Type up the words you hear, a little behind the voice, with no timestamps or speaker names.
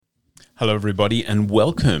Hello, everybody, and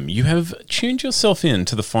welcome. You have tuned yourself in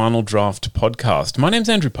to the Final Draft podcast. My name's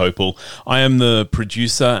Andrew Popel. I am the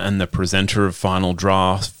producer and the presenter of Final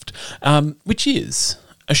Draft, which is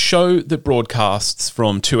a show that broadcasts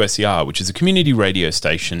from 2SER, which is a community radio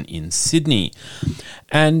station in Sydney.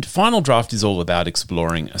 And Final Draft is all about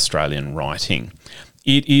exploring Australian writing.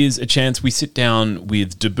 It is a chance we sit down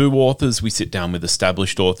with debut authors, we sit down with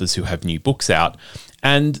established authors who have new books out,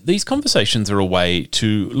 and these conversations are a way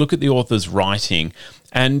to look at the author's writing,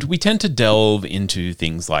 and we tend to delve into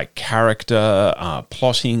things like character,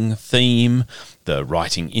 plotting, theme, the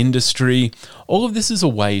writing industry. All of this is a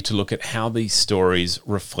way to look at how these stories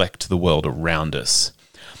reflect the world around us.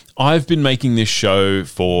 I've been making this show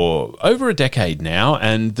for over a decade now,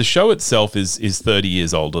 and the show itself is 30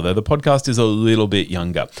 years old, although the podcast is a little bit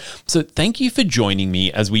younger. So thank you for joining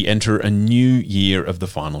me as we enter a new year of the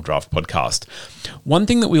Final Draft podcast. One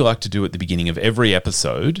thing that we like to do at the beginning of every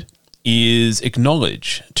episode is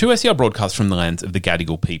acknowledge 2SER broadcasts from the lands of the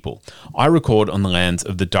Gadigal people. I record on the lands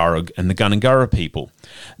of the Darug and the Gundungurra people.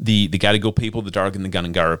 The Gadigal people, the Darug and the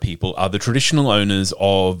Gundungurra people are the traditional owners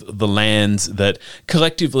of the lands that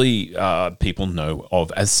collectively people know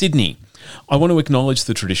of as Sydney. I want to acknowledge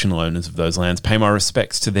the traditional owners of those lands, pay my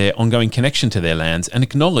respects to their ongoing connection to their lands, and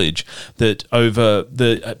acknowledge that over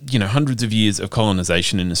the hundreds of years of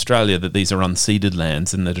colonisation in Australia, that these are unceded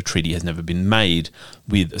lands and that a treaty has never been made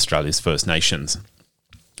with Australia's First Nations.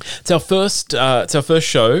 It's our first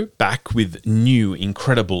show back with new,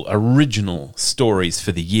 incredible, original stories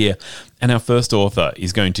for the year. And our first author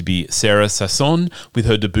is going to be Sarah Sasson with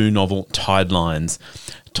her debut novel, Tidelines.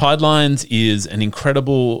 Tidelines is an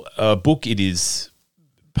incredible book. It is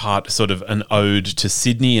part sort of an ode to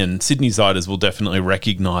Sydney, and Sydneysiders will definitely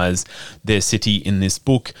recognise their city in this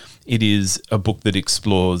book. It is a book that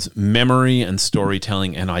explores memory and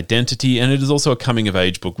storytelling and identity, and it is also a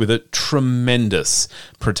coming-of-age book with a tremendous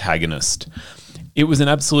protagonist. It was an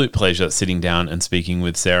absolute pleasure sitting down and speaking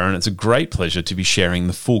with Sarah, and it's a great pleasure to be sharing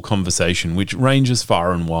the full conversation, which ranges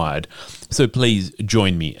far and wide. So please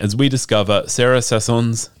join me as we discover Sarah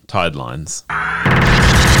Sasson's Tidelines.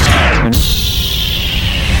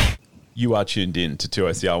 You are tuned in to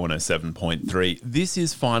 2SER 107.3. This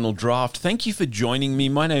is Final Draft. Thank you for joining me.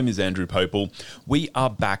 My name is Andrew Popel. We are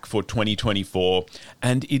back for 2024,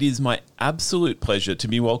 and it is my absolute pleasure to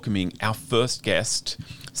be welcoming our first guest.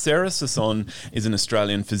 Sarah Sasson is an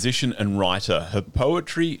Australian physician and writer. Her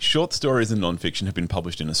poetry, short stories and non-fiction have been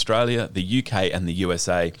published in Australia, the UK and the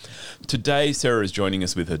USA. Today, Sarah is joining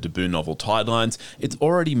us with her debut novel, Tidelines. It's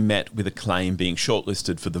already met with acclaim, being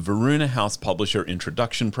shortlisted for the Varuna House Publisher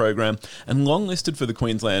Introduction Program and longlisted for the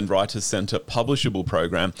Queensland Writers' Centre Publishable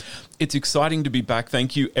Program. It's exciting to be back.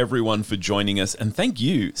 Thank you, everyone, for joining us. And thank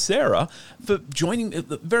you, Sarah, for joining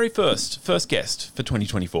the very first guest for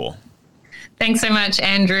 2024. Thanks so much,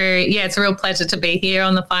 Andrew. Yeah, it's a real pleasure to be here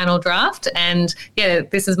on the Final Draft. And yeah,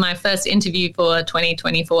 this is my first interview for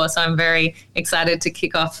 2024, so I'm very excited to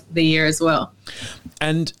kick off the year as well.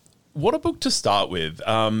 And what a book to start with.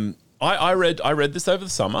 I read this over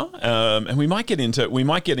the summer, and we might get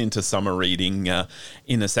into summer reading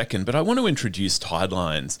in a second, but I want to introduce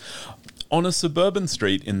Tidelines. On a suburban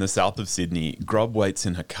street in the south of Sydney, Grub waits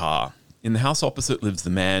in her car. In the house opposite lives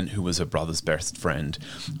the man who was her brother's best friend.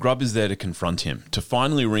 Grub is there to confront him, to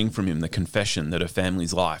finally wring from him the confession that her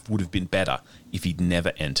family's life would have been better if he'd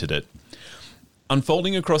never entered it.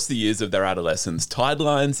 Unfolding across the years of their adolescence,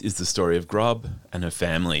 Tidelines is the story of Grub and her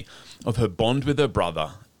family, of her bond with her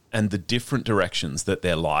brother, and the different directions that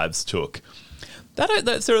their lives took.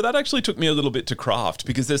 Sarah, that actually took me a little bit to craft,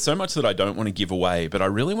 because there's so much that I don't want to give away, but I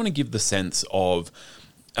really want to give the sense of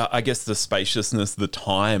I guess the spaciousness, the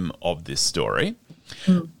time of this story.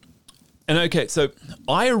 Mm. And okay, so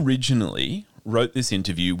I originally wrote this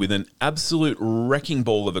interview with an absolute wrecking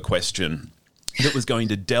ball of a question that was going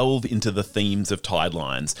to delve into the themes of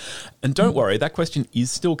Tidelines. And don't worry, that question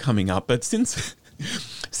is still coming up, but since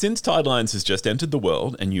Tidelines has just entered the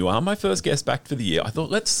world and you are my first guest back for the year, I thought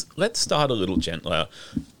let's start a little gentler.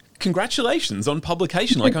 Congratulations on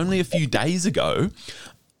publication, like only a few days ago.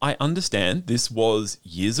 I understand this was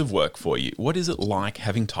years of work for you. What is it like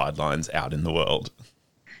having Tidelines out in the world?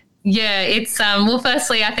 Yeah, it's well,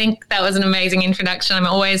 firstly, I think that was an amazing introduction. I'm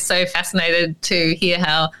always so fascinated to hear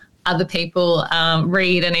how other people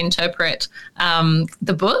read and interpret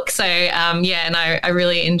the book. So, and I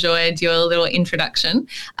really enjoyed your little introduction.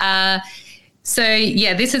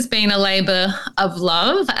 This has been a labour of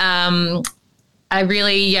love.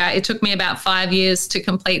 It took me about 5 years to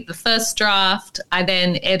complete the first draft. I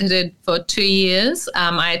then edited for 2 years.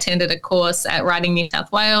 I attended a course at Writing New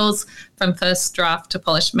South Wales from first draft to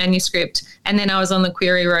polished manuscript. And then I was on the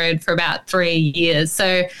query road for about 3 years.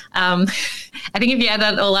 So I think if you add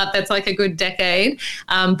that all up, that's like a good decade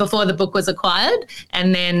before the book was acquired.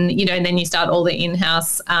 And then, and then you start all the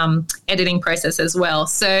in-house editing process as well.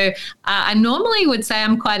 So I normally would say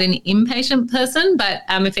I'm quite an impatient person, but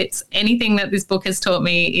if it's anything that this book has taught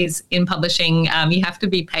me is in publishing, you have to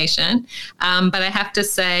be patient. But I have to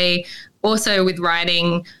say also with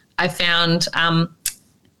writing, I found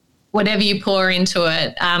whatever you pour into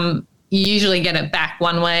it, you usually get it back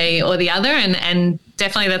one way or the other. And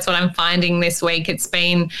definitely that's what I'm finding this week. It's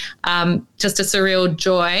been just a surreal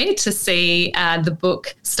joy to see the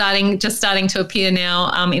book starting to appear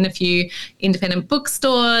now in a few independent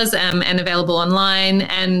bookstores and available online.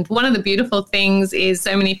 And one of the beautiful things is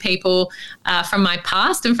so many people from my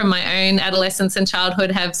past and from my own adolescence and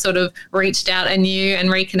childhood have sort of reached out anew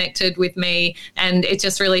and reconnected with me. And it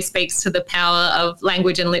just really speaks to the power of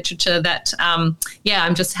language and literature that, I'm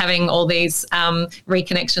just having all these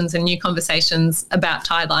reconnections and new conversations about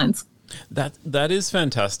Tidelines. That is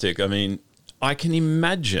fantastic. I mean, I can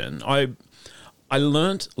imagine. I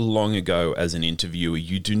learnt long ago as an interviewer,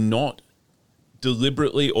 you do not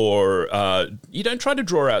deliberately or you don't try to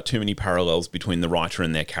draw out too many parallels between the writer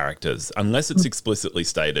and their characters unless it's explicitly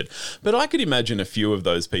stated. But I could imagine a few of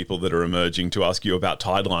those people that are emerging to ask you about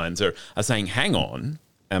Tidelines are saying, hang on,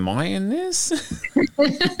 am I in this?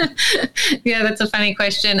 Yeah, that's a funny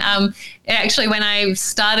question. Actually, when I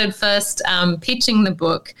started first pitching the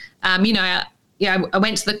book, I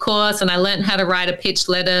went to the course and I learned how to write a pitch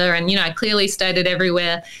letter, and I clearly stated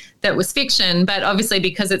everywhere that was fiction. But obviously,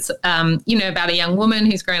 because it's about a young woman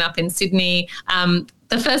who's grown up in Sydney,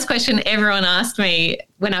 the first question everyone asked me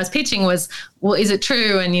when I was pitching was, "Well, is it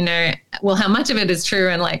true?" And how much of it is true,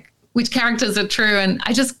 and which characters are true. And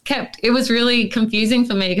I just it was really confusing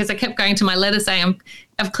for me because I kept going to my letter saying,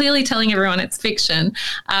 I'm clearly telling everyone it's fiction.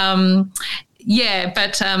 I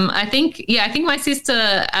think my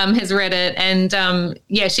sister has read it, and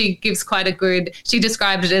she gives she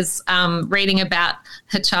described it as reading about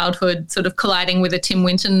her childhood sort of colliding with a Tim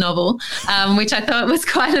Winton novel, which I thought was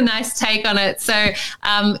quite a nice take on it. So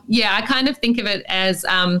I kind of think of it as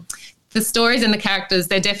the stories and the characters,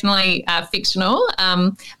 they're definitely fictional,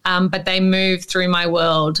 but they move through my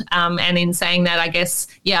world. And in saying that, I guess,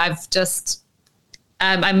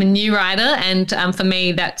 I'm a new writer, and for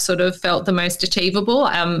me, that sort of felt the most achievable.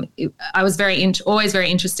 I was always very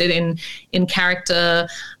interested in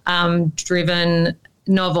character-driven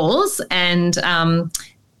novels, and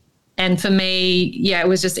for me, it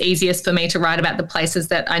was just easiest for me to write about the places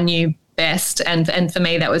that I knew best, and for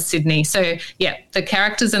me that was Sydney. So the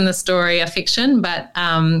characters in the story are fiction, but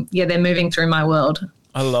they're moving through my world.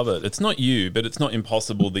 I love it. It's not you, but it's not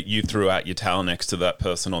impossible that you threw out your towel next to that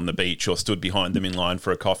person on the beach or stood behind them in line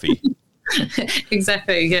for a coffee.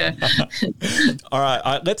 Exactly, yeah. All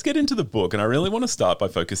right, let's get into the book, and I really want to start by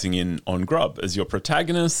focusing in on Grub as your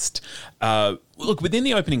protagonist. Look, within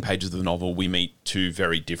the opening pages of the novel, we meet two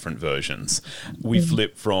very different versions. We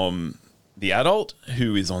flip from the adult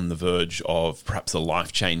who is on the verge of perhaps a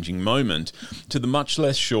life-changing moment to the much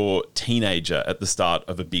less sure teenager at the start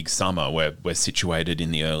of a big summer where we're situated in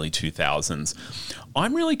the early 2000s.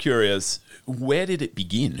 I'm really curious, where did it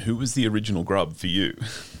begin? Who was the original Grub for you?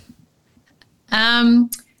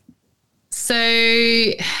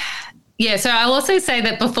 So I'll also say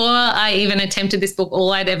that before I even attempted this book,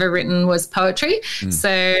 all I'd ever written was poetry.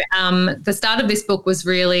 So the start of this book was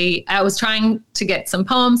really, I was trying to get some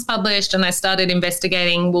poems published, and I started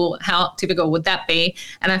investigating, well, how difficult would that be?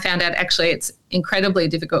 And I found out actually it's incredibly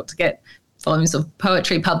difficult to get volumes of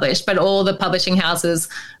poetry published, but all the publishing houses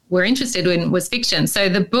were interested in was fiction. So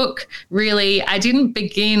the book really, I didn't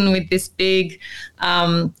begin with this big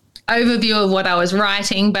overview of what I was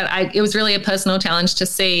writing, but it was really a personal challenge to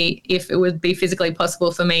see if it would be physically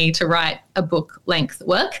possible for me to write a book-length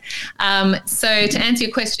work. So to answer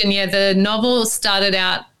your question, the novel started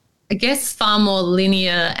out, I guess, far more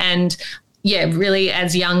linear, and really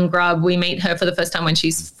as young Grub, we meet her for the first time when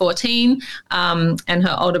she's 14, and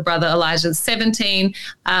her older brother Elijah's 17.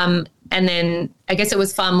 And then I guess it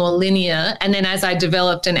was far more linear. And then as I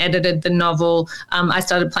developed and edited the novel, I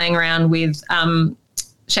started playing around with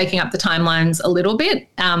shaking up the timelines a little bit.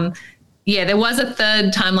 There was a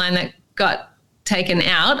third timeline that got taken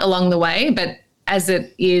out along the way, but as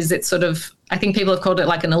it is, it's sort of, I think people have called it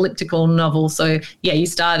like an elliptical novel. So you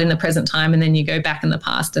start in the present time and then you go back in the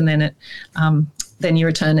past, and then then you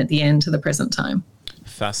return at the end to the present time.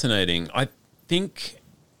 Fascinating. I think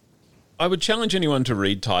I would challenge anyone to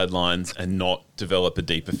read Tidelines and not develop a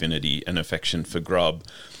deep affinity and affection for Grub.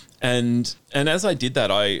 And as I did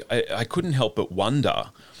that, I couldn't help but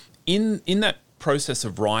wonder, in that process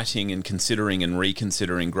of writing and considering and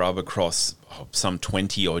reconsidering Grub across some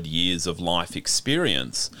 20 odd years of life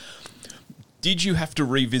experience, did you have to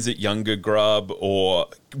revisit younger Grub or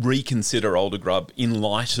reconsider older Grub in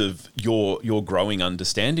light of your growing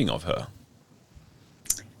understanding of her?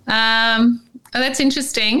 Oh, that's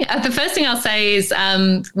interesting. The first thing I'll say is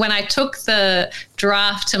when I took the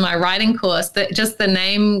draft to my writing course, that just the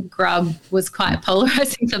name Grub was quite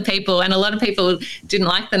polarizing for people, and a lot of people didn't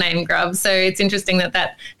like the name Grub. So it's interesting that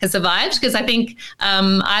that has survived, because I think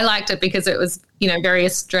I liked it because it was, very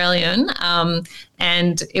Australian,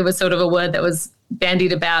 and it was sort of a word that was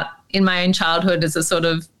bandied about in my own childhood as a sort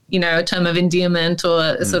of, a term of endearment or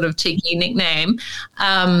a sort of cheeky nickname.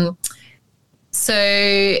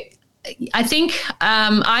 So I think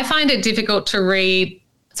I find it difficult to read.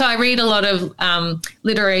 So I read a lot of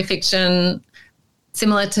literary fiction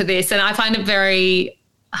similar to this, and I find it very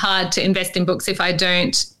hard to invest in books if I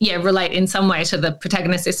don't, relate in some way to the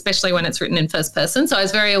protagonist, especially when it's written in first person. So I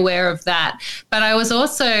was very aware of that. But I was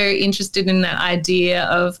also interested in that idea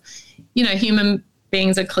of, human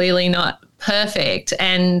beings are clearly not perfect,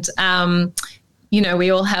 and we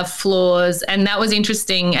all have flaws. And that was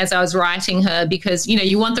interesting as I was writing her, because,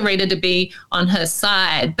 you want the reader to be on her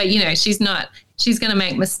side, but, she's going to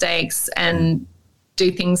make mistakes and do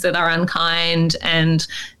things that are unkind and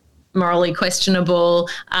morally questionable.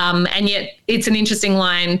 And yet it's an interesting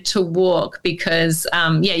line to walk because,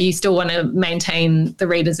 you still want to maintain the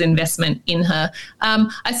reader's investment in her.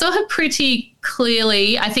 I saw her pretty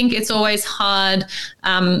clearly. I think it's always hard,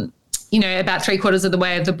 about 3/4 of the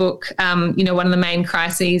way of the book, one of the main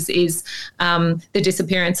crises is the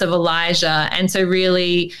disappearance of Elijah. And so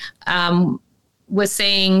really we're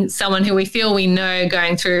seeing someone who we feel we know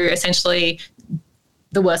going through essentially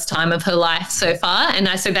the worst time of her life so far. And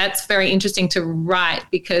so that's very interesting to write,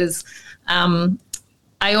 because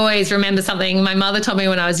I always remember something my mother told me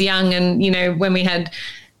when I was young, and, when we had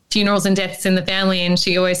funerals and deaths in the family, and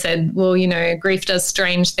she always said, well, grief does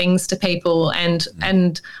strange things to people.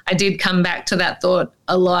 And I did come back to that thought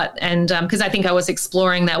a lot. And because I think I was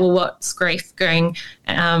exploring that, well, what's grief going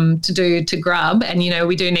to do to Grub? And,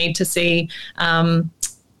 we do need to see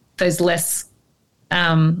those less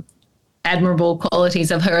admirable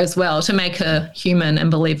qualities of her as well to make her human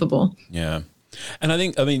and believable. Yeah. And I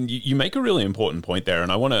mean, you make a really important point there.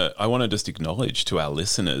 And I want to just acknowledge to our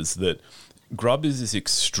listeners that Grub is this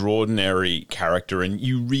extraordinary character, and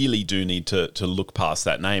you really do need to look past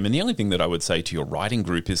that name. And the only thing that I would say to your writing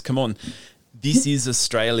group is, come on, this is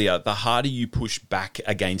Australia. The harder you push back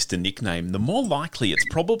against a nickname, the more likely it's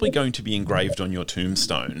probably going to be engraved on your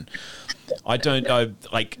tombstone.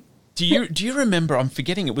 Do you remember, I'm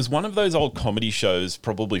forgetting, it was one of those old comedy shows,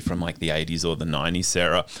 probably from like the 80s or the 90s,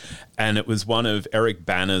 Sarah, and it was one of Eric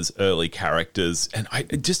Bana's early characters, and I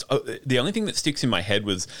just, the only thing that sticks in my head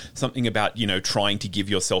was something about, trying to give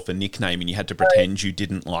yourself a nickname and you had to pretend you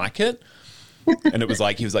didn't like it. And it was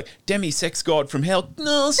like, he was like, Demi, sex god from hell.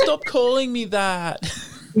 No, stop calling me that.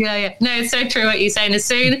 Yeah. No, it's so true what you say. And as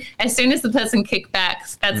soon as the person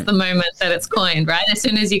kickbacks, that's the moment that it's coined, right? As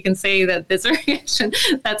soon as you can see that there's a reaction,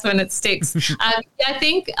 that's when it sticks. I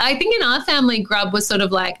think in our family, Grub was sort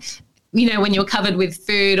of like, when you're covered with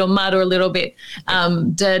food or mud or a little bit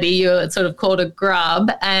dirty, you're sort of called a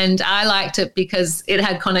grub. And I liked it because it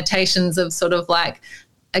had connotations of sort of like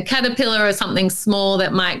a caterpillar or something small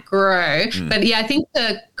that might grow. But I think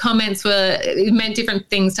the comments it meant different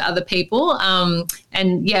things to other people.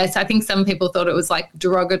 And yes, I think some people thought it was like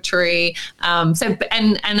derogatory. And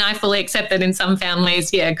I fully accept that in some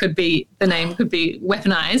families, the name could be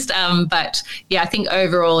weaponized. But I think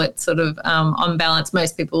overall it's sort of on balance,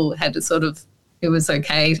 most people had to sort of, it was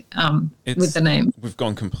okay with the name. We've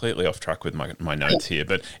gone completely off track with my notes here,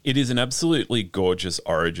 but it is an absolutely gorgeous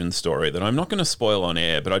origin story that I'm not going to spoil on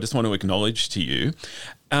air, but I just want to acknowledge to you.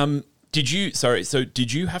 Did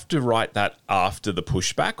you have to write that after the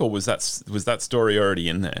pushback, or was that story already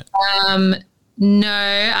in there?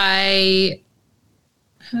 No, I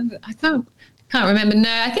can't remember. No,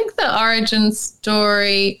 I think the origin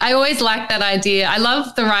story, I always liked that idea. I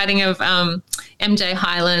love the writing of MJ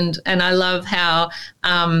Hyland, and I love how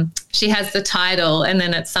she has the title and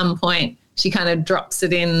then at some point she kind of drops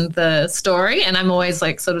it in the story, and I'm always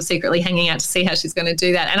like sort of secretly hanging out to see how she's going to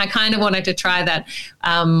do that. And I kind of wanted to try that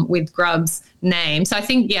with Grub's name. So I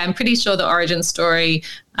think, I'm pretty sure the origin story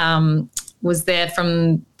was there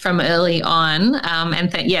from early on. And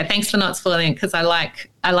thanks for not spoiling it, because I like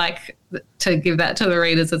to give that to the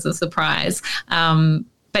readers as a surprise.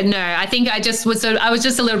 but no, I think I was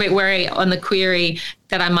just a little bit worried on the query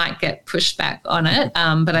that I might get pushed back on it.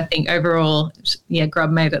 But I think overall, yeah,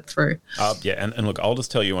 Grub made it through. And look, I'll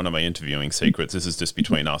just tell you one of my interviewing secrets. This is just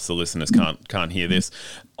between us. The listeners can't hear this.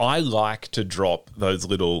 I like to drop those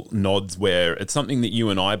little nods where it's something that you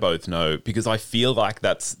and I both know, because I feel like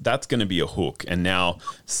that's going to be a hook. And now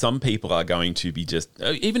some people are going to be just,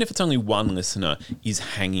 even if it's only one listener, is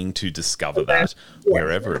hanging to discover that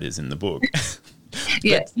wherever it is in the book.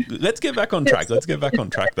 Yeah. Let's get back on track. Let's get back on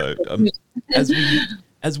track, though.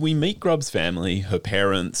 As we meet Grub's family, her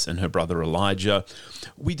parents and her brother Elijah,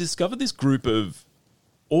 we discover this group of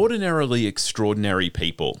ordinarily extraordinary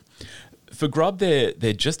people. For Grub, they're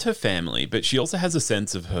just her family, but she also has a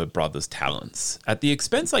sense of her brother's talents, at the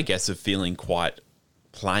expense, I guess, of feeling quite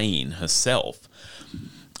plain herself.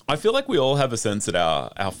 I feel like we all have a sense that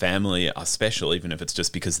our family are special, even if it's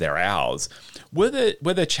just because they're ours. Were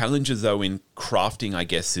there challenges, though, in crafting, I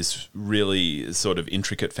guess, this really sort of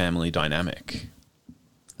intricate family dynamic?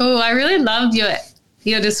 Oh, I really loved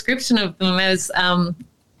your description of them as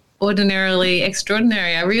ordinarily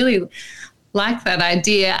extraordinary. I really like that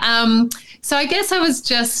idea. So I guess I was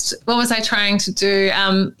just, what was I trying to do?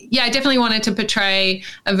 I definitely wanted to portray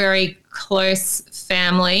a very close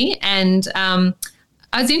family, and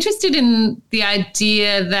I was interested in the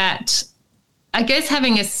idea that I guess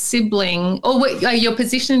having a sibling or your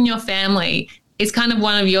position in your family is kind of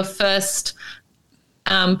one of your first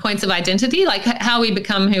points of identity, like how we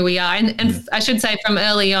become who we are. And I should say from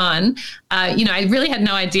early on, I really had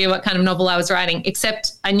no idea what kind of novel I was writing,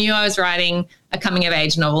 except I knew I was writing a coming of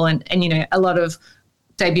age novel, and a lot of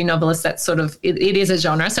debut novelists, that's sort of, it is a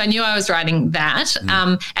genre. So I knew I was writing that.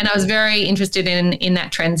 And I was very interested in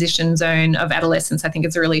that transition zone of adolescence. I think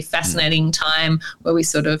it's a really fascinating time where we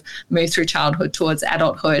sort of move through childhood towards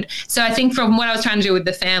adulthood. So I think from what I was trying to do with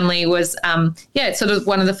the family was, it's sort of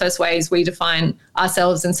one of the first ways we define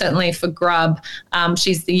ourselves. And certainly for Grub,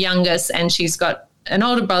 she's the youngest, and she's got an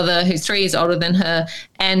older brother who's 3 years older than her.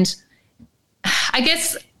 And I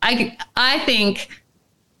guess I think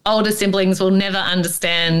older siblings will never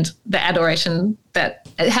understand the adoration that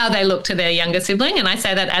how they look to their younger sibling. And I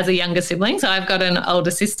say that as a younger sibling. So I've got an older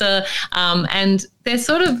sister, and they're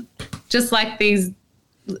sort of just like these,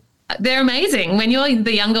 they're amazing. When you're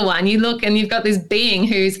the younger one, you look and you've got this being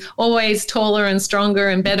who's always taller and stronger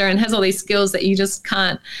and better and has all these skills that you just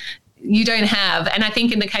you don't have. And I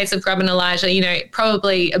think in the case of Grub and Elijah,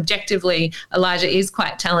 probably objectively, Elijah is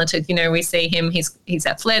quite talented. We see him, he's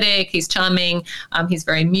athletic, he's charming, he's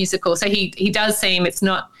very musical. So he does seem, it's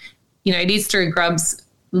not, it is through Grub's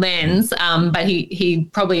lens, but he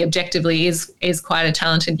probably objectively is quite a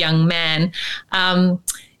talented young man.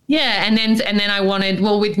 And then I wanted,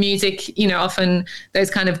 with music, often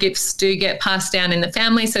those kind of gifts do get passed down in the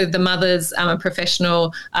family. So the mother's a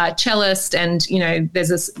professional cellist, and, there's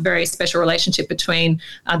this very special relationship between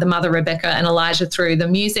the mother, Rebecca, and Elijah through the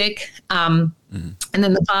music. And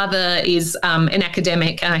then the father is an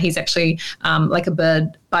academic. He's actually like a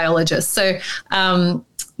bird biologist. So,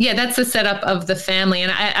 that's the setup of the family.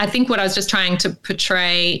 And I think what I was just trying to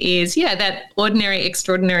portray is, that ordinary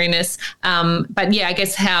extraordinariness. But I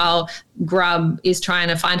guess how Grub is trying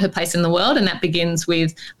to find her place in the world. And that begins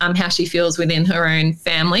with how she feels within her own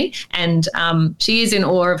family. And she is in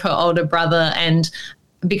awe of her older brother. And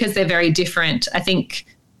because they're very different, I think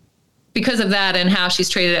because of that and how she's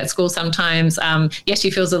treated at school sometimes, she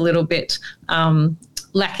feels a little bit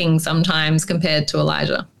lacking sometimes compared to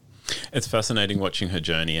Elijah. It's fascinating watching her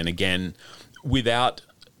journey. And again, without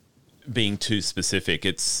being too specific,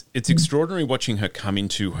 it's extraordinary watching her come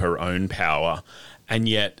into her own power. And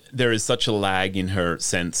yet there is such a lag in her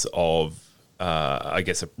sense of,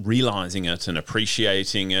 realizing it and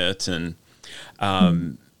appreciating it. And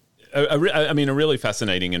a really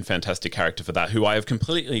fascinating and fantastic character for that, who I have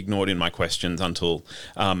completely ignored in my questions until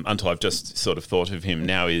I've just sort of thought of him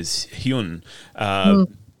now, is Hyun.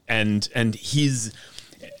 And his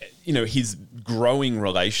growing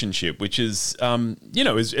relationship, which is,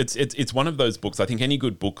 it's one of those books. I think any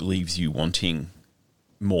good book leaves you wanting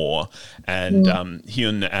more, and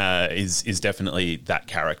Hyun is definitely that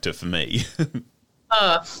character for me.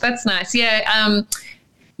 Oh, that's nice. Hyun,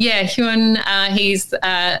 he's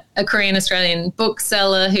a Korean Australian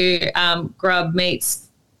bookseller who Grub meets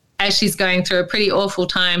as she's going through a pretty awful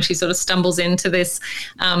time. She sort of stumbles into this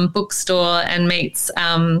bookstore and meets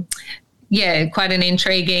quite an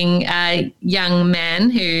intriguing young man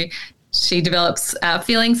who she develops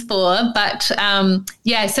feelings for. But,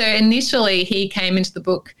 so initially he came into the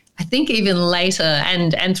book I think even later,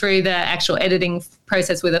 and through the actual editing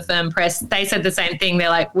process with Affirm Press, they said the same thing. They're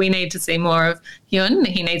like, we need to see more of Hyun.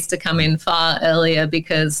 He needs to come in far earlier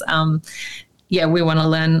because, we want to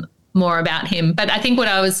learn more about him. But I think what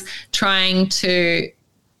I was trying to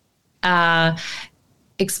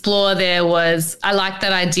explore there was, I like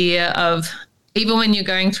that idea of, even when you're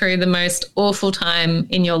going through the most awful time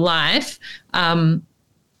in your life,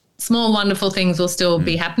 small wonderful things will still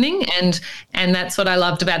be happening, and that's what I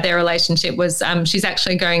loved about their relationship was she's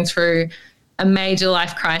actually going through a major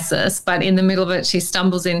life crisis, but in the middle of it she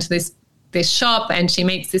stumbles into this shop and she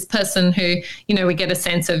meets this person who, we get a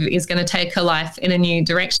sense of is going to take her life in a new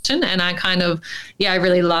direction. And I I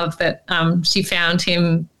really love that she found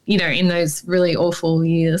him, in those really awful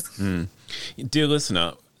years. Dear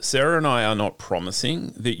listener, Sarah and I are not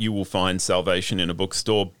promising that you will find salvation in a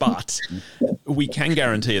bookstore, but we can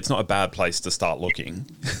guarantee it's not a bad place to start looking.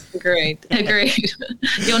 Agreed.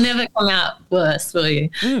 You'll never come out worse, will you?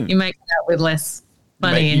 You may come out with less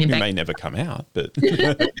money in your bank. You may never come out, but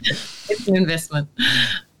it's an investment.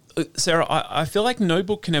 Sarah, I feel like no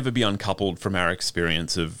book can ever be uncoupled from our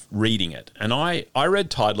experience of reading it. And I read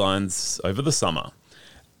Tidelines over the summer.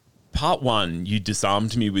 Part 1, you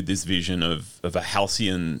disarmed me with this vision of a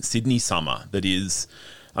halcyon Sydney summer that is,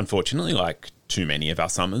 unfortunately, like too many of our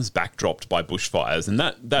summers, backdropped by bushfires, and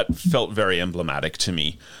that felt very emblematic to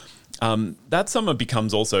me. That summer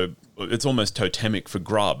becomes also, it's almost totemic for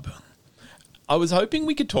Grub. I was hoping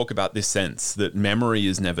we could talk about this sense that memory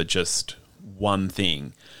is never just one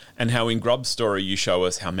thing, and how in Grub's story you show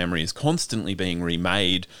us how memory is constantly being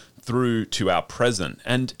remade through to our present,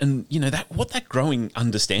 and that what that growing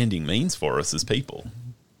understanding means for us as people.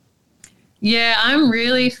 Yeah, I'm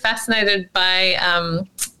really fascinated by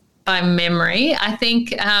memory. I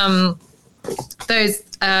think those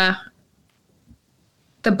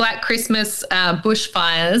the Black Christmas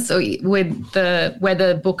bushfires, where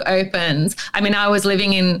the book opens. I mean, I was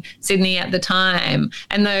living in Sydney at the time,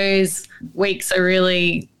 and those weeks are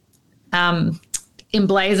really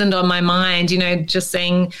emblazoned on my mind, just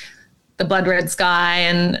seeing the blood red sky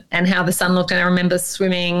and how the sun looked. And I remember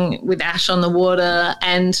swimming with ash on the water.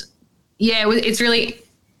 And it's really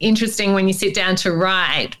interesting when you sit down to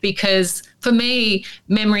write, because for me,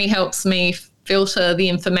 memory helps me filter the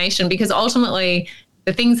information, because ultimately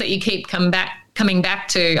the things that you keep coming back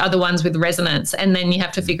to are the ones with resonance. And then you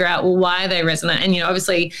have to figure out, well, why are they resonant? And,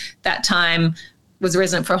 obviously that time was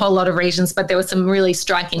resonant for a whole lot of reasons, but there were some really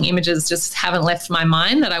striking images just haven't left my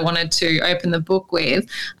mind that I wanted to open the book with.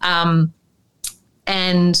 So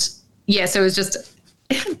it was just,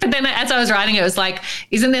 but then as I was writing, it was like,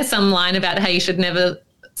 isn't there some line about how you should never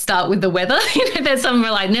start with the weather? There's some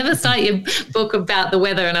like, never start your book about the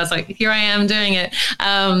weather. And I was like, here I am doing it.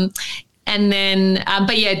 That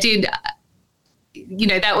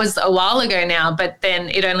was a while ago now, but then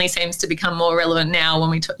it only seems to become more relevant now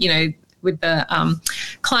when we with the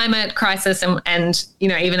climate crisis and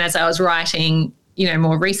even as I was writing,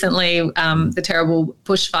 more recently, the terrible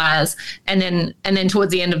bushfires. And then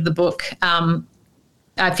towards the end of the book,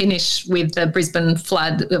 I finished with the Brisbane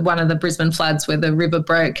flood, one of the Brisbane floods where the river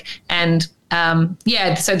broke. And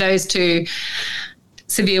so those two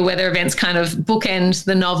severe weather events kind of bookend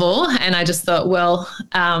the novel. And I just thought, well,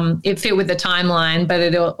 it fit with the timeline, but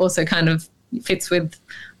it also kind of fits with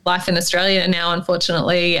life in Australia now,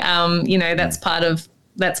 unfortunately. That's part of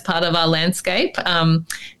our landscape. But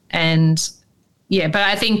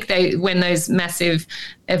I think when those massive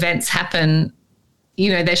events happen,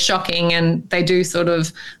 they're shocking, and they do sort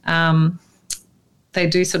of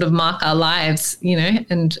mark our lives,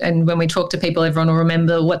 and when we talk to people, everyone will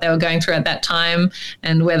remember what they were going through at that time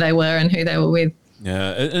and where they were and who they were with.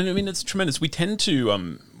 Yeah, and I mean, it's tremendous. We tend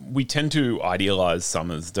to idealize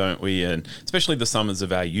summers, don't we? And especially the summers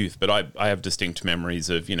of our youth. But I have distinct memories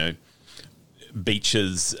of,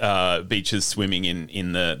 beaches swimming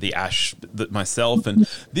in the ash myself. And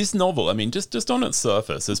this novel, I mean, just on its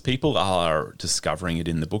surface, as people are discovering it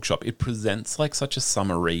in the bookshop, it presents like such a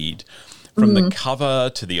summer read from the cover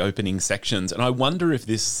to the opening sections. And I wonder if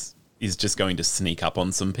this is just going to sneak up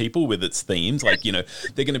on some people with its themes. Like, they're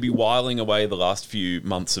going to be whiling away the last few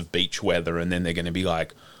months of beach weather, and then they're going to be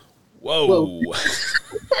like, whoa.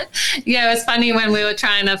 Yeah, it was funny when we were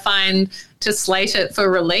trying to slate it for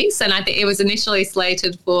release, and I think it was initially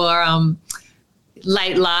slated for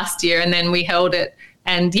late last year, and then we held it.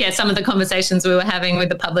 And some of the conversations we were having with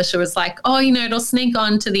the publisher was like, oh, it'll sneak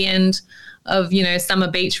on to the end of, summer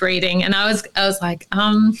beach reading. And I was like,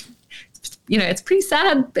 it's it's pretty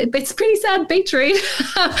sad. It's a pretty sad beach read.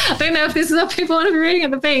 I don't know if this is what people want to be reading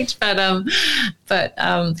at the beach, but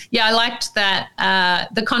yeah, I liked that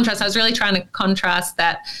the contrast. I was really trying to contrast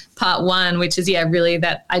that part one, which is really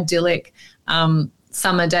that idyllic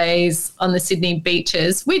summer days on the Sydney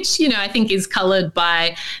beaches, which I think is coloured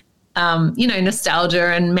by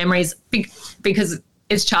nostalgia and memories because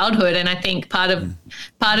it's childhood, and I think part of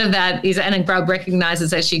that is, and Grub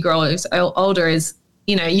recognises as she grows older, is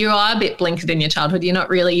you are a bit blinkered in your childhood. You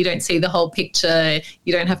don't see the whole picture.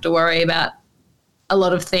 You don't have to worry about a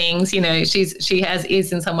lot of things. She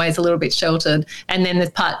is in some ways a little bit sheltered, and then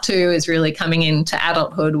the part two is really coming into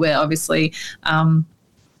adulthood, where obviously a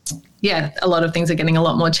lot of things are getting a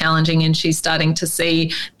lot more challenging, and she's starting to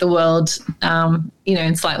see the world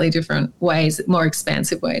in slightly different ways, more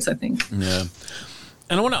expansive ways, I think. Yeah.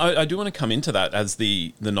 And I do want to come into that as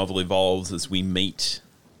the novel evolves, as we meet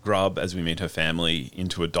Grub, as we meet her family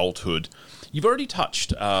into adulthood. You've already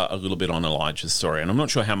touched a little bit on Elijah's story, and I'm not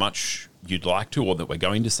sure how much you'd like to or that we're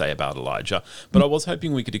going to say about Elijah, but I was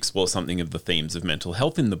hoping we could explore something of the themes of mental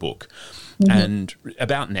health in the book. Mm-hmm. And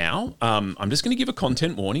about now, I'm just going to give a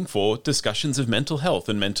content warning for discussions of mental health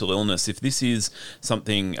and mental illness. If this is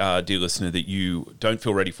something, dear listener, that you don't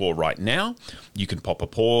feel ready for right now, you can pop a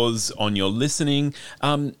pause on your listening,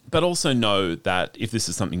 but also know that if this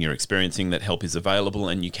is something you're experiencing, that help is available,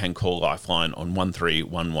 and you can call Lifeline on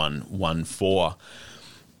 131114.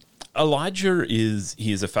 Elijah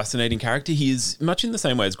is a fascinating character. He is, much in the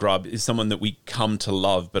same way as Grub, is someone that we come to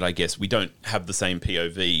love, but I guess we don't have the same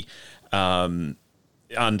POV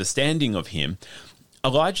understanding of him.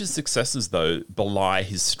 Elijah's successes, though, belie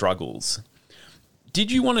his struggles. Did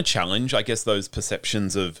you want to challenge, I guess, those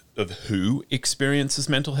perceptions of who experiences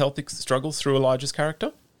mental health struggles through Elijah's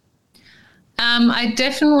character? I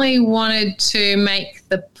definitely wanted to make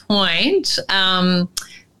the point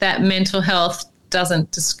that mental health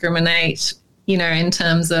doesn't discriminate, in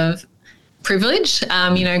terms of privilege.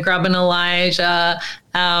 Grub and Elijah,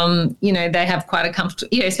 they have quite a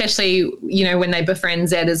comfortable, especially, when they befriend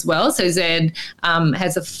Zed as well. So Zed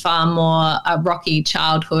has a far more rocky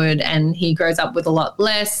childhood, and he grows up with a lot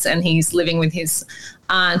less, and he's living with his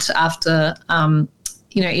aunt after,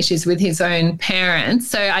 issues with his own parents.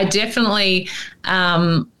 So I definitely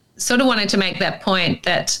sort of wanted to make that point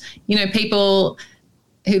that, people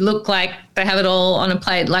who look like they have it all on a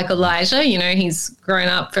plate, like Elijah, he's grown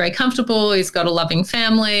up very comfortable. He's got a loving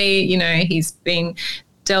family. He's been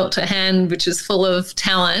dealt a hand which is full of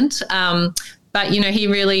talent. But, he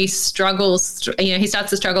really struggles. He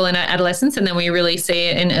starts to struggle in adolescence, and then we really see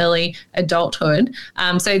it in early adulthood.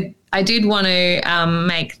 So I did want to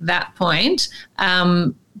make that point.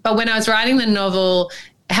 But when I was writing the novel,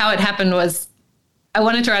 how it happened was I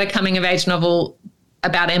wanted to write a coming-of-age novel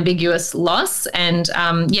about ambiguous loss. And,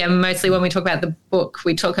 mostly when we talk about the book,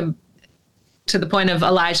 we talk to the point of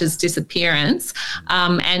Elijah's disappearance,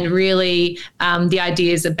 and really the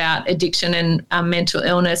ideas about addiction and mental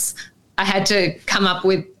illness. I had to come up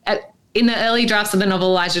with, in the early drafts of the novel,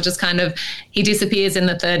 Elijah just he disappears in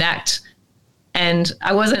the third act. And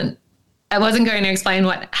I wasn't going to explain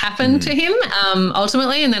what happened to him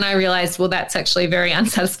ultimately. And then I realized, well, that's actually very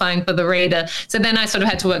unsatisfying for the reader. So then I sort of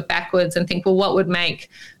had to work backwards and think, well, what would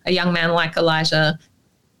make a young man like Elijah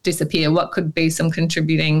disappear? What could be some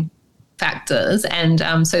contributing factors? And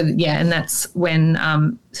and that's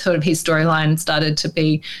when sort of his storyline started to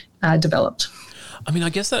be developed. I mean, I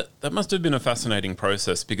guess that must have been a fascinating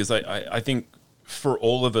process, because I think for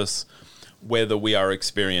all of us, whether we are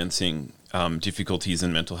experiencing difficulties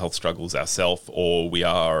and mental health struggles ourselves, or we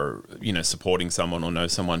are, supporting someone or know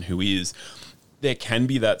someone who is, there can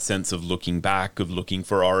be that sense of looking back, of looking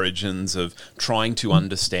for origins, of trying to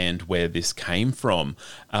understand where this came from.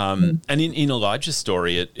 And in Elijah's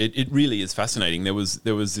story, it really is fascinating. There was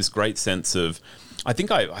this great sense of, I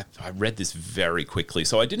think I read this very quickly,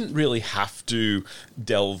 so I didn't really have to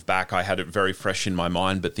delve back. I had it very fresh in my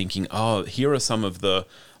mind, but thinking, here are some of the,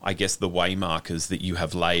 I guess, the way markers that you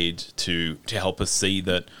have laid to help us see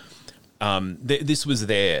that this was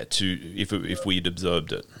there if we'd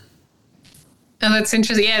observed it. Oh, that's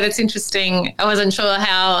interesting. Yeah, that's interesting. I wasn't sure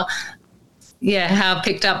how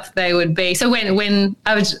picked up they would be. So when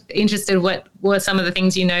I was interested, what were some of the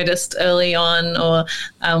things you noticed early on, or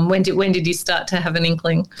when did you start to have an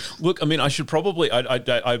inkling? Look, I mean, I should probably,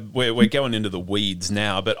 we're going into the weeds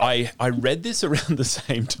now, but I read this around the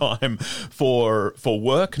same time for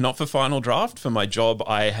work, not for Final Draft. For my job,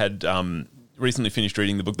 I had recently finished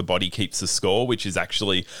reading the book The Body Keeps the Score, which is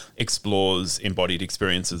actually explores embodied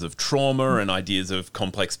experiences of trauma and ideas of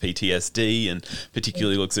complex PTSD, and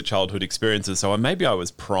particularly looks at childhood experiences. So maybe I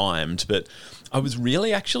was primed, but I was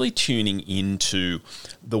really actually tuning into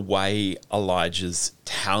the way Elijah's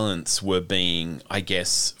talents were being, I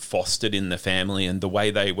guess, fostered in the family and the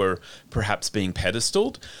way they were perhaps being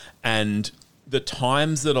pedestaled, and the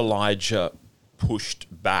times that Elijah pushed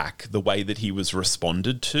back, the way that he was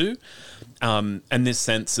responded to, and this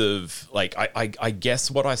sense of, like, I guess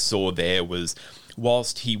what I saw there was,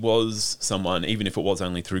 whilst he was someone, even if it was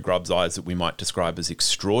only through Grubb's eyes, that we might describe as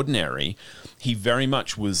extraordinary, he very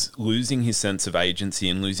much was losing his sense of agency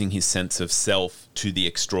and losing his sense of self to the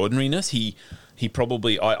extraordinariness. He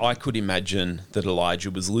probably, I could imagine that Elijah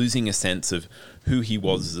was losing a sense of who he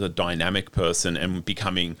was as a dynamic person and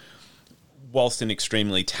becoming, whilst an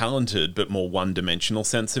extremely talented but more one-dimensional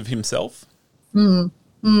sense of himself.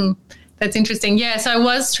 That's interesting. Yeah, so I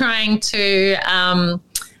was trying to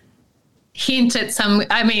hint at some,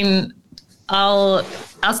 I mean, I'll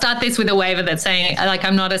start this with a waiver that's saying, like,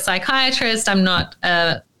 I'm not a psychiatrist, I'm not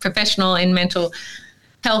a professional in mental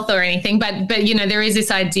health or anything, but you know, there is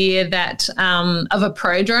this idea that of a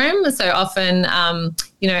prodrome. So often,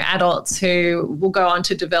 you know, adults who will go on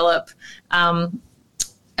to develop a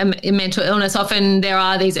mental illness, often there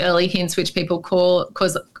are these early hints which people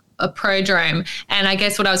cause a prodrome. And I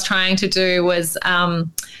guess what I was trying to do was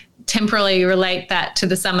temporarily relate that to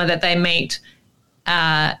the summer that they meet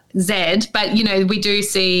Zed. But, you know, we do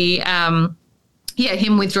see,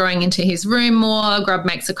 him withdrawing into his room more. Grubb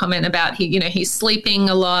makes a comment about he's sleeping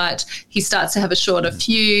a lot. He starts to have a shorter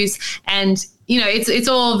fuse. And, you know, it's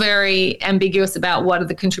all very ambiguous about what are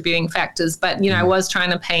the contributing factors. But, you know, I was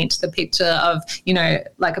trying to paint the picture of, you know,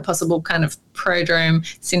 like a possible kind of prodrome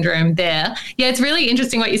syndrome there. Yeah, it's really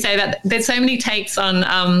interesting what you say that there's so many takes on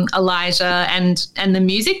Elijah and the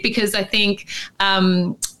music, because I think,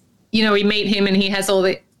 you know, we meet him and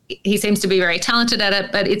he seems to be very talented at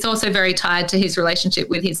it, but it's also very tied to his relationship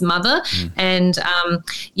with his mother. And,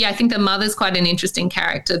 I think the mother's quite an interesting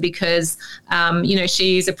character because, you know,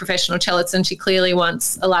 she's a professional cellist and she clearly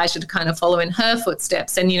wants Elijah to kind of follow in her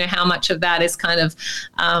footsteps. And, you know, how much of that is kind of,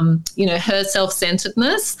 you know, her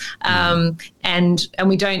self-centeredness. And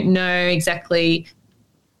we don't know exactly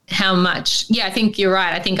how much. Yeah, I think you're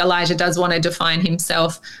right. I think Elijah does want to define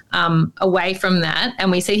himself away from that.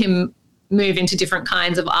 And we see him move into different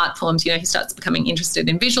kinds of art forms. You know, he starts becoming interested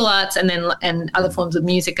in visual arts and other forms of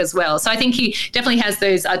music as well. So I think he definitely has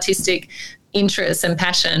those artistic interests and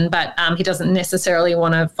passion, but he doesn't necessarily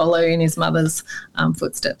want to follow in his mother's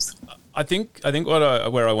footsteps. I think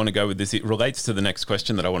where I want to go with this, it relates to the next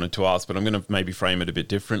question that I wanted to ask, but I'm going to maybe frame it a bit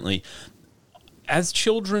differently. As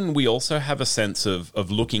children, we also have a sense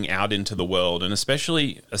of looking out into the world, and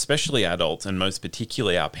especially adults, and most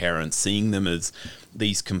particularly our parents, seeing them as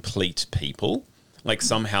these complete people. Like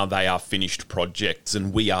somehow they are finished projects,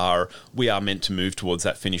 and we are meant to move towards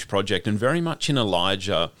that finished project. And very much in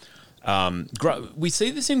Elijah, we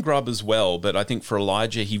see this in Grubb as well, but I think for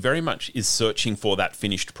Elijah, he very much is searching for that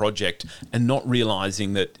finished project and not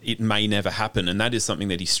realizing that it may never happen. And that is something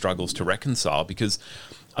that he struggles to reconcile because,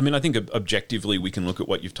 I mean, I think objectively we can look at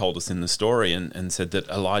what you've told us in the story and said that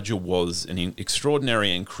Elijah was an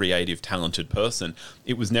extraordinary and creative, talented person.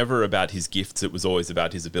 It was never about his gifts. It was always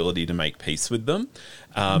about his ability to make peace with them,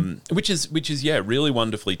 which is really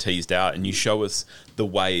wonderfully teased out. And you show us the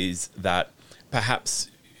ways that perhaps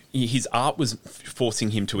his art was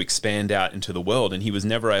forcing him to expand out into the world, and he was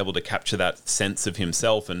never able to capture that sense of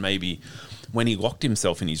himself. And maybe when he locked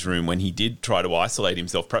himself in his room, when he did try to isolate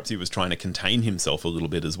himself, perhaps he was trying to contain himself a little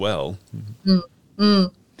bit as well.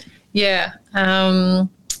 Yeah. So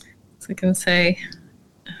I can say,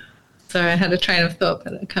 sorry, I had a train of thought,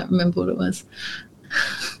 but I can't remember what it was.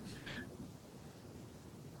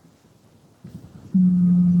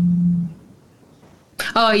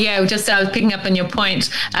 Oh, yeah, just I was picking up on your point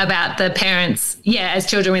about the parents. Yeah, as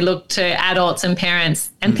children, we look to adults and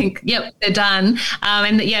parents and think, yep, they're done.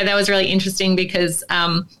 That was really interesting because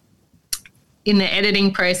in the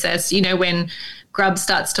editing process, you know, when Grubb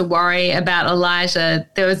starts to worry about Elijah,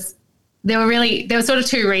 there were sort of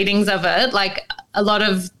two readings of it. Like a lot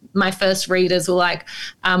of my first readers were like,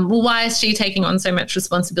 well, why is she taking on so much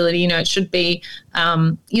responsibility? You know, it should be,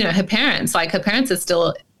 you know, her parents. Like her parents are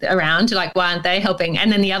still around, like, why aren't they helping?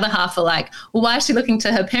 And then the other half are like, well, why is she looking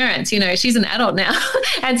to her parents? You know, she's an adult now.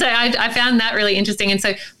 And so I found that really interesting. And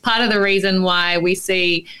so part of the reason why we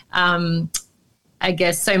see, I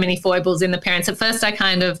guess, so many foibles in the parents. At first I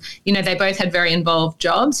kind of, you know, they both had very involved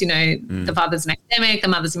jobs. You know, the father's an academic, the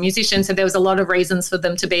mother's a musician. So there was a lot of reasons for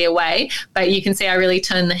them to be away. But you can see I really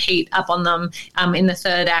turned the heat up on them in the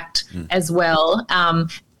third act as well.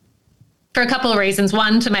 For a couple of reasons.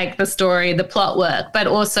 One, to make the story, the plot work, but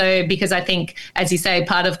also because I think, as you say,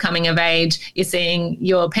 part of coming of age is seeing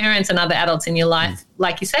your parents and other adults in your life.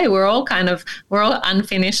 Like you say, we're all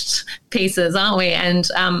unfinished pieces, aren't we? And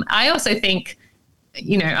I also think,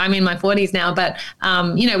 I'm in my 40s now, but,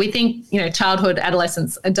 we think, childhood,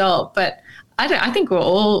 adolescence, adult, but I think we're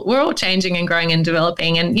all changing and growing and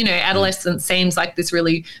developing. And, adolescence seems like this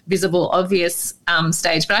really visible, obvious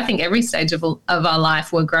stage. But I think every stage of our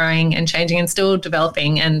life we're growing and changing and still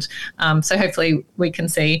developing. And so hopefully we can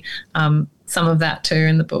see some of that too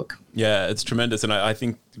in the book. Yeah, it's tremendous. And I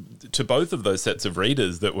think to both of those sets of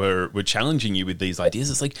readers that were challenging you with these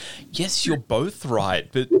ideas, it's like, yes, you're both right.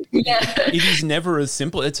 But it is never as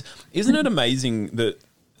simple. Isn't it amazing that...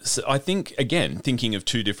 So I think, again, thinking of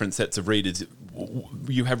two different sets of readers,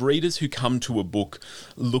 you have readers who come to a book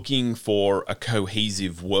looking for a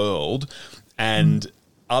cohesive world, and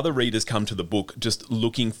other readers come to the book just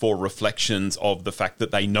looking for reflections of the fact that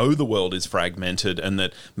they know the world is fragmented and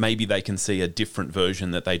that maybe they can see a different version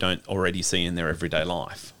that they don't already see in their everyday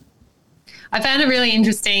life. I found it really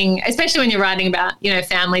interesting, especially when you're writing about,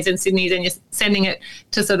 families in Sydney and you're sending it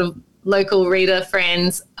to sort of local reader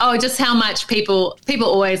friends. Just how much people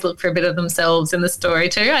always look for a bit of themselves in the story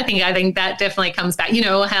too. I think that definitely comes back,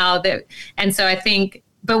 and so I think,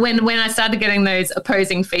 but when I started getting those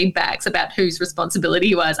opposing feedbacks about whose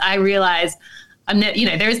responsibility it was, I realized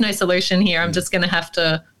there is no solution here. I'm just going to have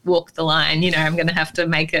to walk the line. I'm going to have to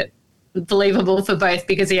make it believable for both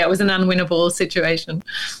because it was an unwinnable situation.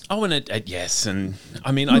 Yes, and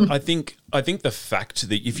I mean I think the fact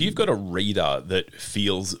that if you've got a reader that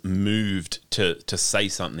feels moved to say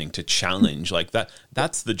something, to challenge like that,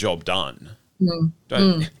 that's the job done.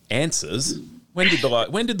 Answers. When did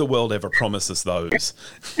the world ever promise us those?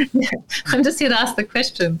 I'm just here to ask the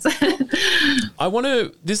questions. I'm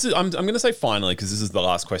going to say finally, because this is the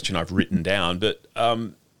last question I've written down, but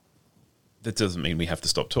that doesn't mean we have to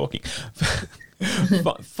stop talking.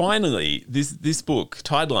 But finally, this book,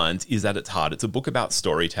 Tidelines, is at its heart. It's a book about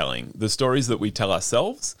storytelling, the stories that we tell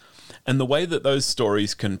ourselves and the way that those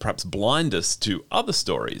stories can perhaps blind us to other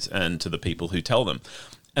stories and to the people who tell them.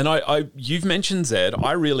 And you've mentioned Zed.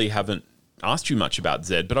 I really haven't asked you much about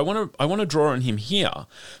Zed, but I want to draw on him here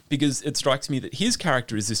because it strikes me that his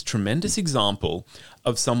character is this tremendous example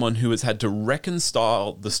of someone who has had to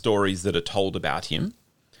reconcile the stories that are told about him,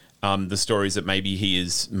 the stories that maybe he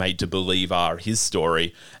is made to believe are his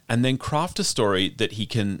story, and then craft a story that he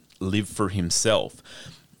can live for himself.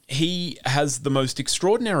 He has the most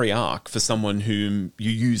extraordinary arc for someone whom you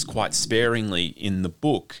use quite sparingly in the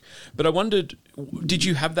book. But I wondered, did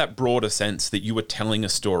you have that broader sense that you were telling a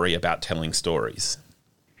story about telling stories?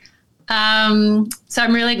 So I'm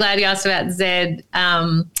really glad you asked about Zed.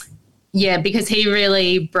 Because he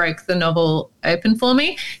really broke the novel open for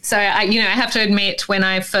me. So I have to admit, when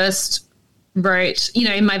I first wrote,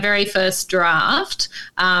 in my very first draft,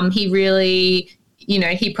 he really,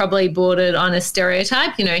 he probably bordered on a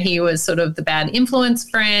stereotype. He was sort of the bad influence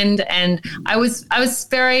friend, and I was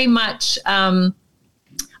very much.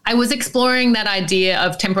 I was exploring that idea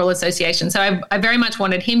of temporal association. So I very much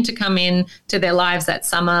wanted him to come in to their lives that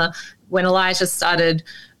summer when Elijah started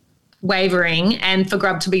wavering, and for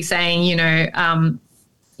Grub to be saying,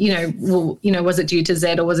 was it due to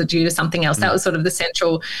Zed or was it due to something else? That was sort of the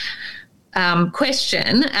central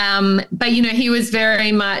question. But he was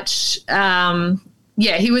very much,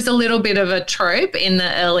 he was a little bit of a trope in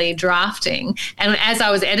the early drafting. And as I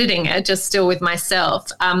was editing it, just still with myself,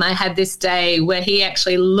 I had this day where he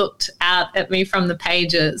actually looked out at me from the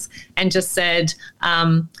pages and just said,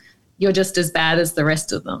 you're just as bad as the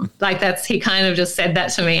rest of them. He kind of just said that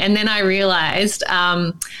to me. And then I realized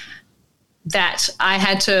that I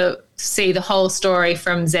had to see the whole story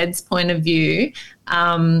from Zed's point of view,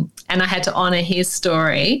 and I had to honor his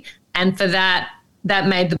story. And for that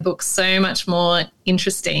made the book so much more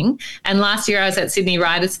interesting. And last year I was at Sydney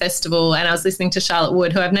Writers Festival and I was listening to Charlotte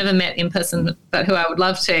Wood, who I've never met in person, but who I would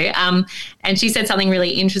love to. And she said something really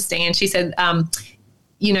interesting. And she said,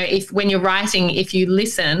 when you're writing, if you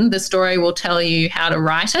listen, the story will tell you how to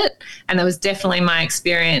write it. And that was definitely my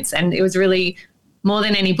experience. And it was really more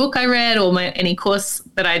than any book I read or any course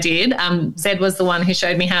that I did. Zed was the one who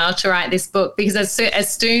showed me how to write this book, because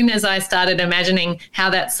as soon as I started imagining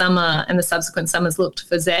how that summer and the subsequent summers looked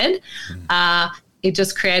for Zed, it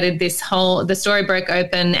just created the story broke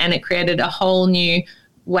open and it created a whole new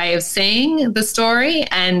way of seeing the story.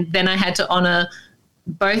 And then I had to honor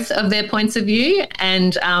both of their points of view.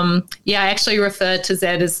 And I actually refer to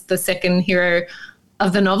Zed as the second hero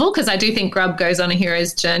of the novel, because I do think Grub goes on a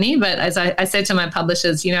hero's journey. But as I said to my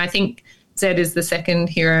publishers, I think Zed is the second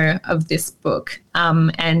hero of this book.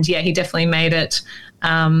 And, yeah, he definitely made it,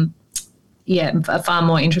 a far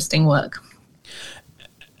more interesting work.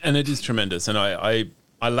 And it is tremendous. And I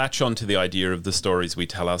latch on to the idea of the stories we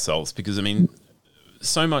tell ourselves because, I mean,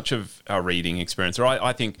 so much of our reading experience, or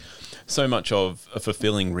I think so much of a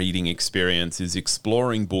fulfilling reading experience is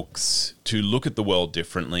exploring books to look at the world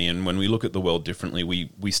differently. And when we look at the world differently,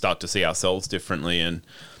 we start to see ourselves differently. And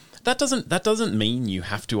that doesn't mean you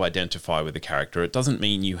have to identify with a character. It doesn't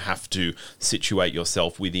mean you have to situate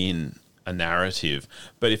yourself within a narrative.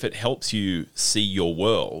 But if it helps you see your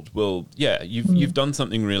world, well, yeah, you've done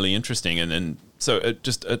something really interesting. And so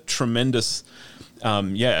just a tremendous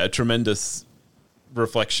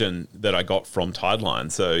reflection that I got from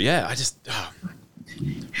Tidelines. So yeah, I just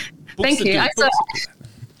thank you.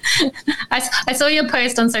 I saw your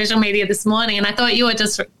post on social media this morning, and I thought you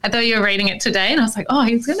were reading it today, and I was like, oh,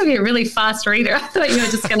 he's going to be a really fast reader. I thought you were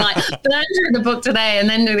just going to like burn through the book today and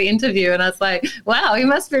then do the interview, and I was like, wow, he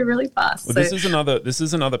must be really fast. Well, this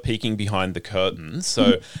is another peeking behind the curtain.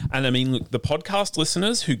 So, and I mean, look, the podcast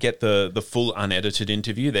listeners who get the full unedited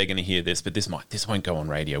interview, they're going to hear this, but this won't go on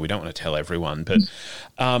radio. We don't want to tell everyone, but.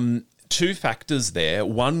 Two factors there.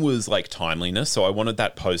 One was like timeliness. So I wanted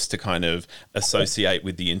that post to kind of associate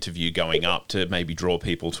with the interview going up to maybe draw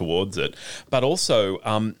people towards it. But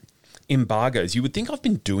also embargoes. You would think I've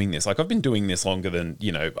been doing this. Like I've been doing this longer than,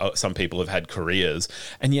 some people have had careers.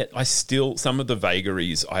 And yet some of the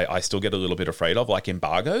vagaries I still get a little bit afraid of, like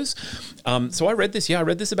embargoes. So I read this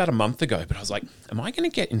about a month ago, but I was like, am I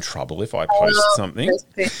going to get in trouble if I post something?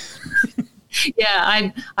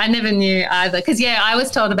 Yeah, I never knew either because, I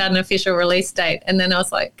was told about an official release date and then I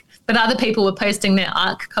was like, but other people were posting their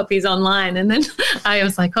ARC copies online and then I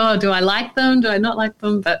was like, oh, do I like them? Do I not like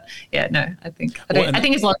them? But, yeah, no, I think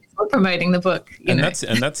as long as we're promoting the book, That's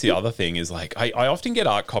the other thing is like I often get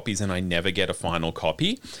ARC copies and I never get a final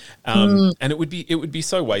copy and it would be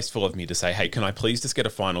so wasteful of me to say, hey, can I please just get a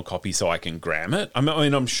final copy so I can gram it? I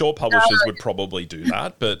mean, I'm sure publishers would probably do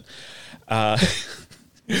that, but...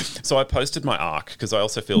 So I posted my ARC because I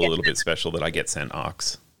also feel a little bit special that I get sent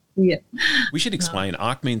ARCs. Yeah. We should explain.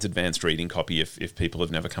 ARC means advanced reading copy if people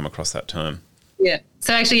have never come across that term. Yeah.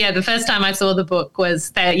 So actually, the first time I saw the book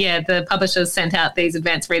was that, the publishers sent out these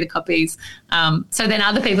advanced reader copies. So then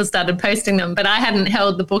other people started posting them, but I hadn't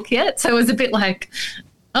held the book yet. So it was a bit like,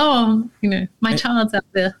 my child's out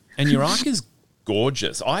there. And your ARC is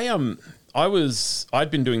gorgeous. I'd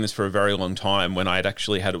been doing this for a very long time when I'd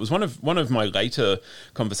actually had, it was one of my later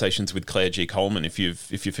conversations with Claire G. Coleman, if you're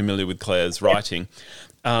familiar with Claire's writing.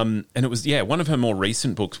 And it was, one of her more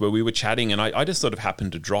recent books where we were chatting and I just sort of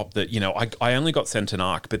happened to drop that, I only got sent an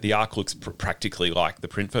ARC, but the ARC looks practically like the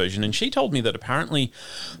print version. And she told me that apparently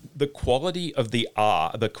the quality of the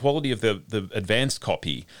advanced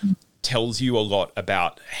copy tells you a lot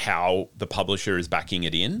about how the publisher is backing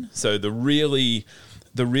it in. So the really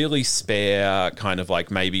spare kind of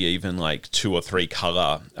like maybe even like 2 or 3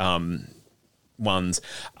 color ones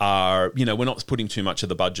are, we're not putting too much of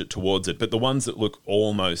the budget towards it, but the ones that look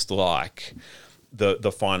almost like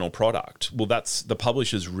the final product, well, that's the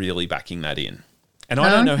publisher's really backing that in. And I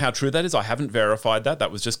don't know how true that is. I haven't verified that.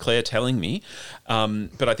 That was just Claire telling me.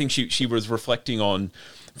 But I think she was reflecting on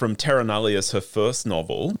from Terra Nullius, her first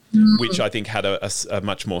novel, which I think had a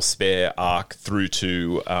much more spare arc through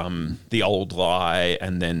to The Old Lie,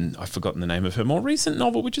 and then I've forgotten the name of her more recent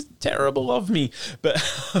novel, which is terrible of me. But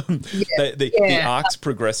the arcs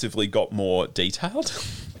progressively got more detailed.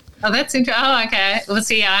 Oh, that's interesting. Oh, okay. Well,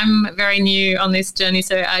 see, I'm very new on this journey,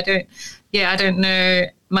 so I don't know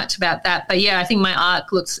much about that. But I think my arc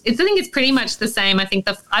I think it's pretty much the same. I think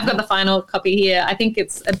I've got the final copy here. I think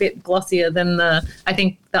it's a bit glossier than I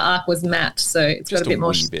think the arc was matte, so it's just got a bit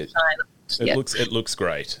more shine. It looks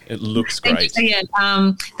great. It looks great.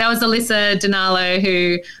 That was Alyssa Dinalo,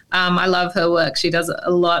 who I love her work. She does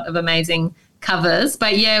a lot of amazing covers.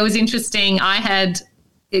 But it was interesting. I had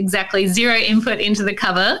exactly 0 input into the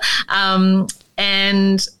cover,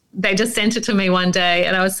 and they just sent it to me one day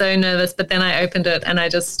and I was so nervous, but then I opened it and I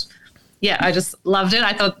just loved it.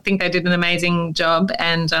 I think they did an amazing job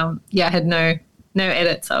and I had no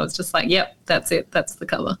edits. I was just like, yep, that's it. That's the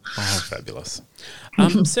cover. Oh, fabulous.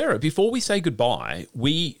 Sarah, before we say goodbye,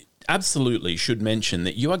 we absolutely should mention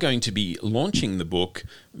that you are going to be launching the book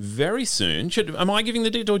very soon. Am I giving the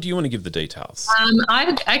details or do you want to give the details?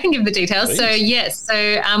 I can give the details. Please. So, yes.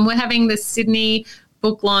 So we're having the Sydney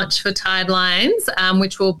book launch for Tidelines,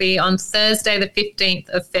 which will be on Thursday, the 15th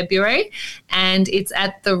of February. And it's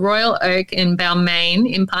at the Royal Oak in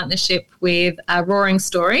Balmain in partnership with Roaring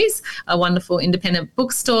Stories, a wonderful independent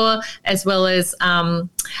bookstore, as well as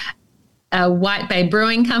White Bay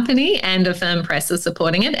Brewing Company and a Firm Press are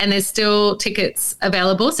supporting it, and there's still tickets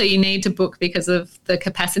available, so you need to book because of the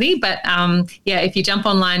capacity. But if you jump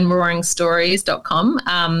online,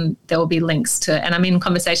 roaringstories.com, there will be links to, and I'm in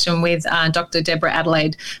conversation with Dr. Deborah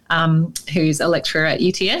Adelaide, who's a lecturer at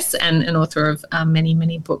UTS and an author of many,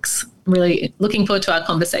 many books. Really looking forward to our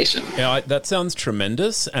conversation. Yeah, that sounds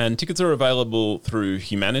tremendous. And tickets are available through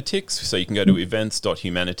Humanitix, so you can go to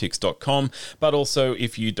events.humanitix.com. But also,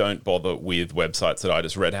 if you don't bother with websites that I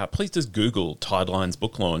just read out, please just Google Tidelines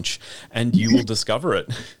book launch and you will discover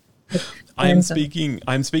it. I'm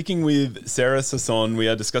speaking with Sarah Sasson. We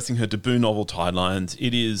are discussing her debut novel, Tidelines.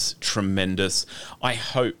 It is tremendous. I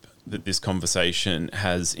hope that this conversation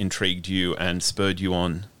has intrigued you and spurred you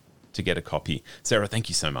on to get a copy. Sarah, thank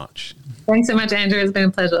you so much. Thanks so much, Andrew. It's been a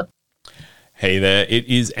pleasure. Hey there, it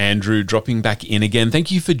is Andrew dropping back in again. Thank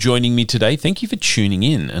you for joining me today. Thank you for tuning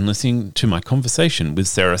in and listening to my conversation with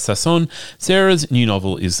Sarah Sasson. Sarah's new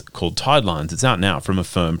novel is called Tidelines. It's out now from a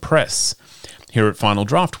Firm Press. Here at Final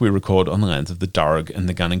Draft, we record on the lands of the Darug and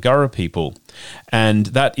the Gundungurra people. And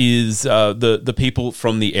that is the people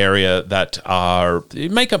from the area that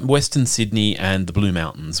make up Western Sydney and the Blue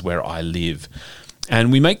Mountains, where I live.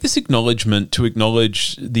 And we make this acknowledgement to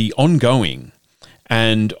acknowledge the ongoing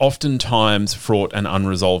and oftentimes fraught and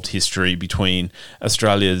unresolved history between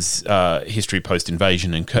Australia's history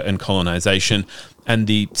post-invasion and colonisation and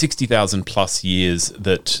the 60,000 plus years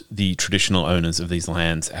that the traditional owners of these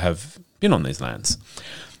lands have been on these lands.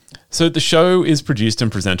 So the show is produced and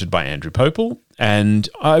presented by Andrew Popel, and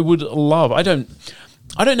I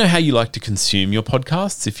don't know how you like to consume your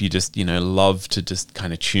podcasts, if you just, love to just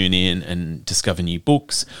kind of tune in and discover new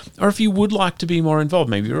books, or if you would like to be more involved,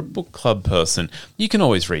 maybe you're a book club person, you can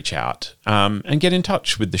always reach out and get in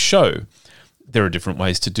touch with the show. There are different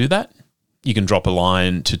ways to do that. You can drop a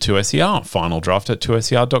line to 2SER,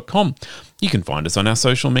 finaldraft@2ser.com. You can find us on our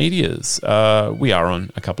social medias. We are on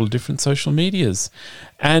a couple of different social medias.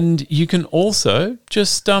 And you can also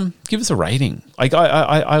just give us a rating.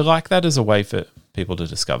 I like that as a way for people to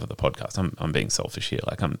discover the podcast. I'm being selfish here,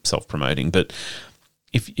 I'm self-promoting, but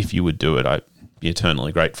if you would do it, I'd be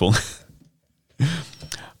eternally grateful.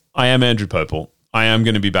 I am Andrew Popel. I am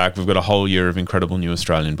going to be back. We've got a whole year of incredible new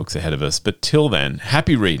Australian books ahead of us. But till then,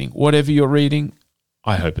 happy reading. Whatever you're reading,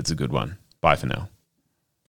 I hope it's a good one. Bye for now.